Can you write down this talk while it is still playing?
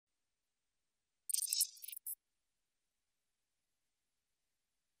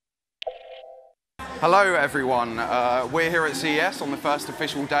Hello everyone, we're here at CES on the first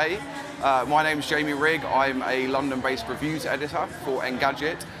official day. My name's Jamie Rigg, I'm a London-based reviews editor for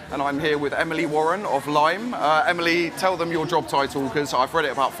Engadget, and I'm here with Emily Warren of Lime. Emily, tell them your job title, because I've read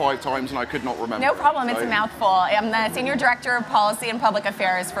it about 5 times and I could not remember. No problem, it's a mouthful. I'm the Senior Director of Policy and Public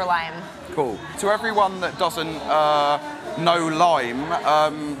Affairs for Lime. Cool. To everyone that doesn't know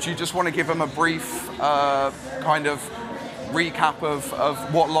Lime, do you just want to give them a brief kind of recap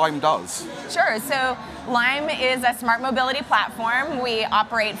of what Lime does? Sure. So Lime is a smart mobility platform. We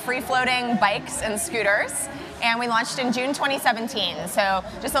operate free-floating bikes and scooters, and we launched in June 2017. So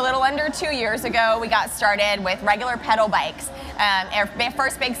just a little under 2 years ago, we got started with regular pedal bikes. Our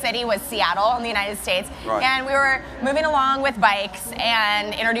first big city was Seattle in the United States, right. And we were moving along with bikes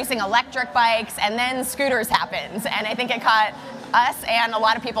and introducing electric bikes, and then scooters happened. And I think it caught us and a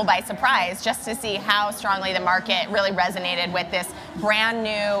lot of people by surprise just to see how strongly the market really resonated with this brand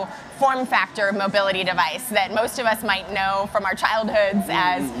new form factor mobility device that most of us might know from our childhoods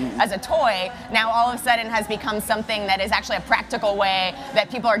as a toy, now all of a sudden has become something that is actually a practical way that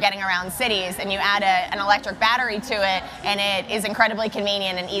people are getting around cities, and you add an electric battery to it and it is incredibly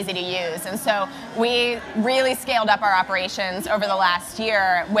convenient and easy to use. And so we really scaled up our operations over the last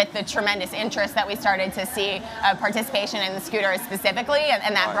year with the tremendous interest that we started to see participation in the scooters specifically,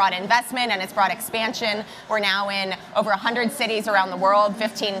 and that brought investment and it's brought expansion. We're now in over 100 cities around the world,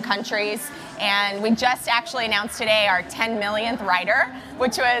 15 countries. And we just actually announced today our 10 millionth rider,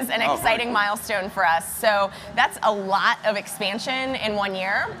 which was an exciting milestone for us. So that's a lot of expansion in 1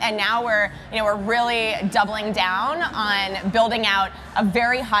 year. And now we're really doubling down on building out a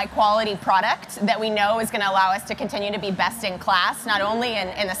very high quality product that we know is going to allow us to continue to be best in class, not only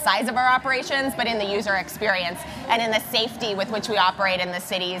in the size of our operations, but in the user experience and in the safety with which we operate in the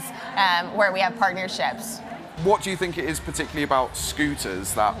cities where we have partnerships. What do you think it is particularly about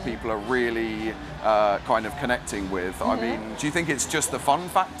scooters that people are really kind of connecting with? I mean, do you think it's just the fun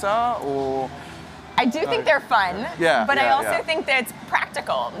factor, or? I do think they're fun, but I also think that it's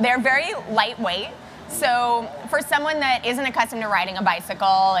practical. They're very lightweight. So for someone that isn't accustomed to riding a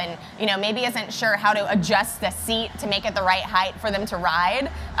bicycle and maybe isn't sure how to adjust the seat to make it the right height for them to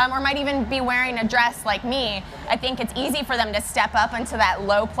ride, or might even be wearing a dress like me, I think it's easy for them to step up into that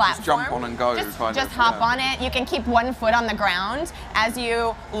low platform. Just jump on and go. Just hop on it. You can keep one foot on the ground as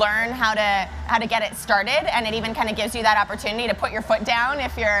you learn how to get it started, and it even kind of gives you that opportunity to put your foot down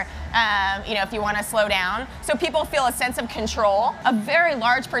if you're if you want to slow down. So people feel a sense of control. A very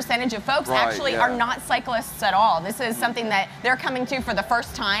large percentage of folks actually are not cyclists at all. This is something that they're coming to for the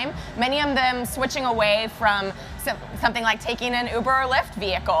first time. Many of them switching away from something like taking an Uber or Lyft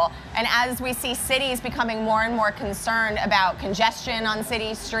vehicle. And as we see cities becoming more and more concerned about congestion on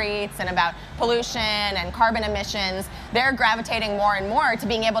city streets and about pollution and carbon emissions, they're gravitating more and more to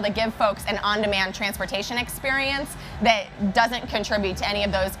being able to give folks an on-demand transportation experience that doesn't contribute to any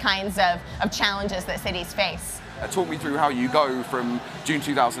of those kinds of challenges that cities face. Talk me through how you go from June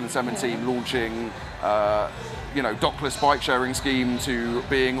 2017 launching dockless bike sharing scheme to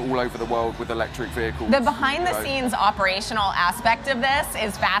being all over the world with electric vehicles. The behind the scenes operational aspect of this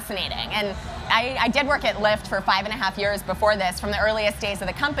is fascinating. And I did work at Lyft for 5.5 years before this, from the earliest days of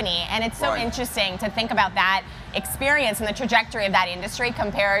the company, and it's so interesting to think about that experience and the trajectory of that industry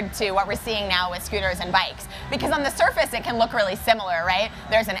compared to what we're seeing now with scooters and bikes. Because on the surface it can look really similar, right?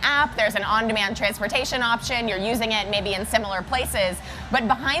 There's an app, there's an on-demand transportation option, you're using it maybe in similar places, but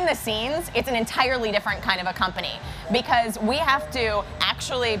behind the scenes it's an entirely different kind of a company, because we have to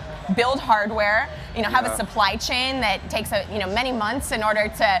actually build hardware, have a supply chain that takes many months in order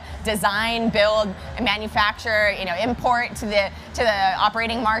to design, build, manufacture, import to the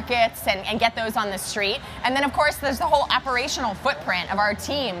operating markets and get those on the street. And then of course there's the whole operational footprint of our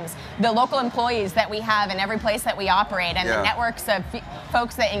teams, the local employees that we have in every place that we operate, and the networks of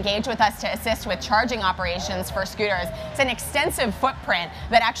folks that engage with us to assist with charging operations for scooters. It's an extensive footprint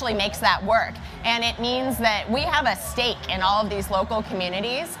that actually makes that work. And it means that we have a stake in all of these local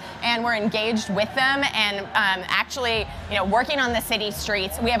communities, and we're engaged with them and actually working on the city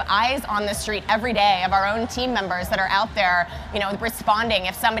streets. We have eyes on the street every day of our own team members that are out there responding.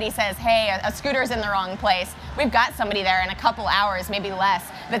 If somebody says, hey, a scooter's in the wrong place, we've got somebody there in a couple hours, maybe less,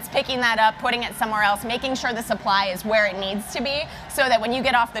 that's picking that up, putting it somewhere else, making sure the supply is where it needs to be, so that when you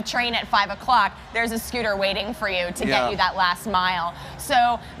get off the train at 5 o'clock, there's a scooter waiting for you to get you that last mile.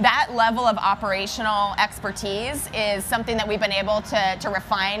 So that level of operational expertise is something that we've been able to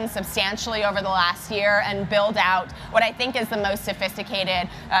refine substantially over the last year and build out what I think is the most sophisticated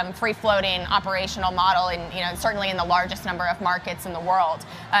free-floating operational model certainly in the largest number of markets in the world.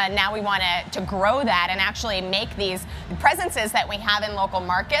 Now we want to grow that and actually make these presences that we have in local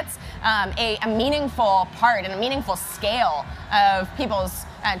markets markets a meaningful part and a meaningful scale of people's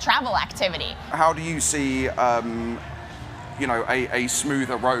travel activity. How do you see a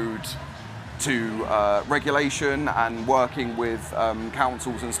smoother road to regulation and working with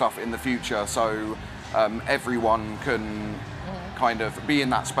councils and stuff in the future, so everyone can kind of be in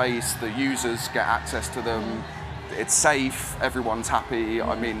that space, the users get access to them, it's safe, everyone's happy.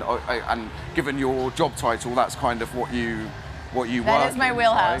 I mean, and given your job title, that's kind of what you work in. That is my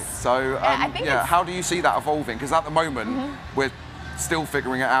wheelhouse. Right? So how do you see that evolving? Because at the moment, we're still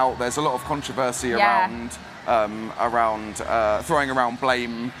figuring it out. There's a lot of controversy around throwing around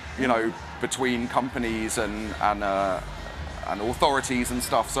blame, between companies and authorities and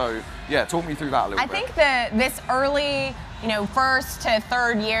stuff. So yeah, talk me through that a little bit. I think this early, first to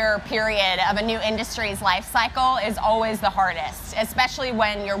third year period of a new industry's life cycle is always the hardest, especially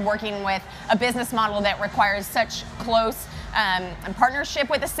when you're working with a business model that requires such close partnership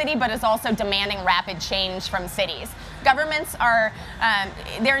with the city, but is also demanding rapid change from cities. Governments are,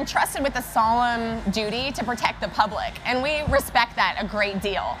 they're entrusted with the solemn duty to protect the public, and we respect that a great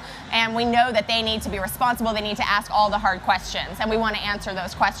deal. And we know that they need to be responsible, they need to ask all the hard questions, and we want to answer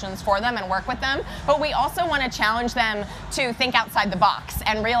those questions for them and work with them. But we also want to challenge them to think outside the box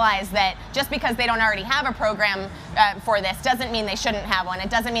and realize that just because they don't already have a program for this doesn't mean they shouldn't have one. It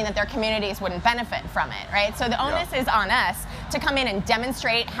doesn't mean that their communities wouldn't benefit from it, right? So the onus is on us to come in and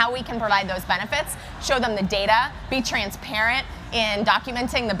demonstrate how we can provide those benefits, show them the data, be transparent in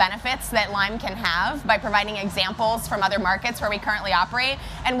documenting the benefits that Lime can have by providing examples from other markets where we currently operate.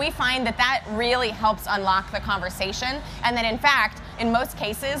 And we find that that really helps unlock the conversation, and that in fact, in most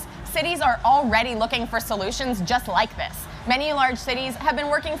cases, cities are already looking for solutions just like this. Many large cities have been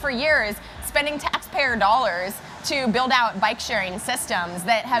working for years, spending taxpayer dollars to build out bike sharing systems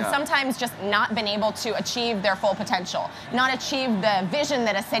that have sometimes just not been able to achieve their full potential, not achieve the vision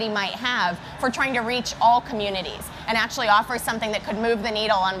that a city might have for trying to reach all communities and actually offer something that could move the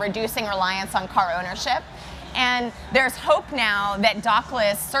needle on reducing reliance on car ownership. And there's hope now that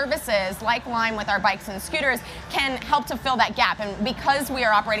dockless services like Lime with our bikes and scooters can help to fill that gap. And because we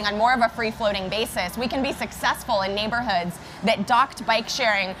are operating on more of a free-floating basis, we can be successful in neighborhoods that docked bike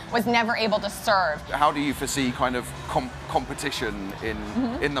sharing was never able to serve. How do you foresee kind of competition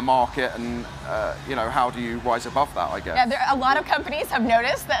in the market, and how do you rise above that, I guess? Yeah, a lot of companies have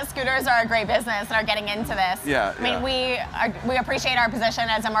noticed that scooters are a great business and are getting into this. I mean, we appreciate our position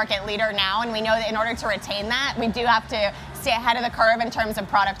as a market leader now, and we know that in order to retain that, we do have to stay ahead of the curve in terms of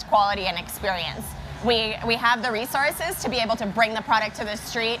product quality and experience. We have the resources to be able to bring the product to the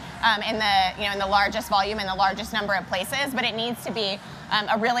street in the largest volume and the largest number of places, but it needs to be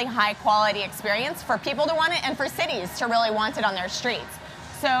a really high quality experience for people to want it and for cities to really want it on their streets.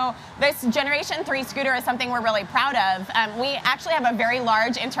 So this Generation 3 scooter is something we're really proud of. We actually have a very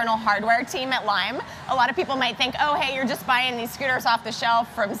large internal hardware team at Lime. A lot of people might think, oh, hey, you're just buying these scooters off the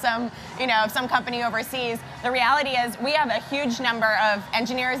shelf from some company overseas. The reality is we have a huge number of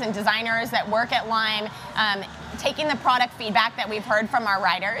engineers and designers that work at Lime, taking the product feedback that we've heard from our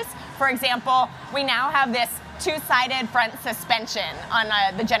riders. For example, we now have this two-sided front suspension on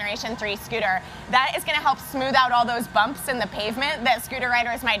the Generation 3 scooter. That is going to help smooth out all those bumps in the pavement that scooter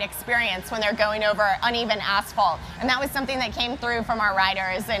riders might experience when they're going over uneven asphalt. And that was something that came through from our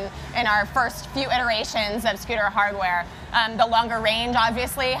riders in our first few iterations of scooter hardware. The longer range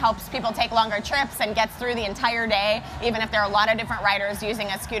obviously helps people take longer trips and gets through the entire day, even if there are a lot of different riders using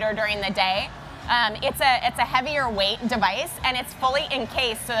a scooter during the day. It's a heavier weight device, and it's fully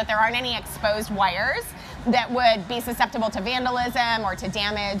encased so that there aren't any exposed wires that would be susceptible to vandalism or to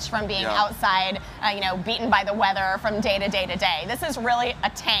damage from being outside, beaten by the weather from day to day to day. This is really a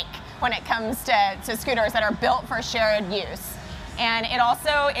tank when it comes to scooters that are built for shared use. And it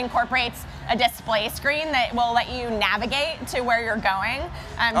also incorporates a display screen that will let you navigate to where you're going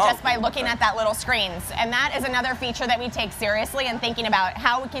just by looking at that little screens. And that is another feature that we take seriously in thinking about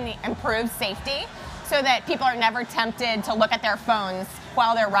how we can improve safety so that people are never tempted to look at their phones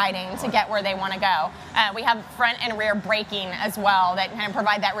while they're riding to get where they want to go. We have front and rear braking as well that kind of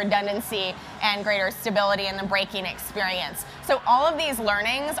provide that redundancy and greater stability in the braking experience. So all of these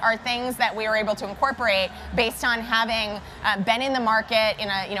learnings are things that we were able to incorporate based on having been in the market in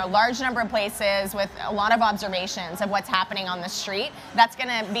a large number of places with a lot of observations of what's happening on the street. That's going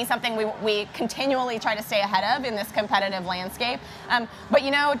to be something we continually try to stay ahead of in this competitive landscape. But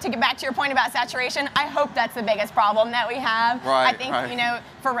to get back to your point about saturation, I hope that's the biggest problem that we have. Right, I think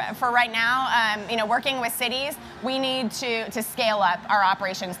for right now, working with cities, we need to scale up our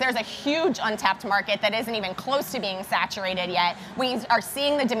operations. There's a huge untapped market that isn't even close to being saturated yet. We are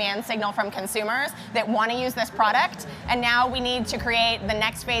seeing the demand signal from consumers that want to use this product, and now we need to create the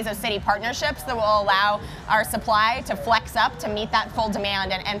next phase of city partnerships that will allow our supply to flex up to meet that full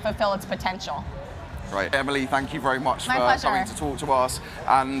demand and fulfill its potential. Right. Emily, thank you very much for pleasure. coming to talk to us.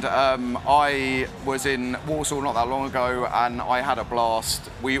 And I was in Warsaw not that long ago, and I had a blast.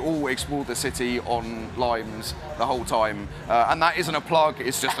 We all explored the city on Limes the whole time. And that isn't a plug,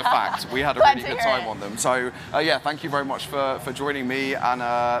 it's just a fact. We had a really good time on them. So yeah, thank you very much for joining me. And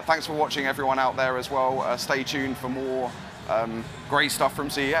thanks for watching, everyone out there as well. Stay tuned for more great stuff from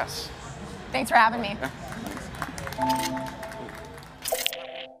CES. Thanks for having me. Yeah.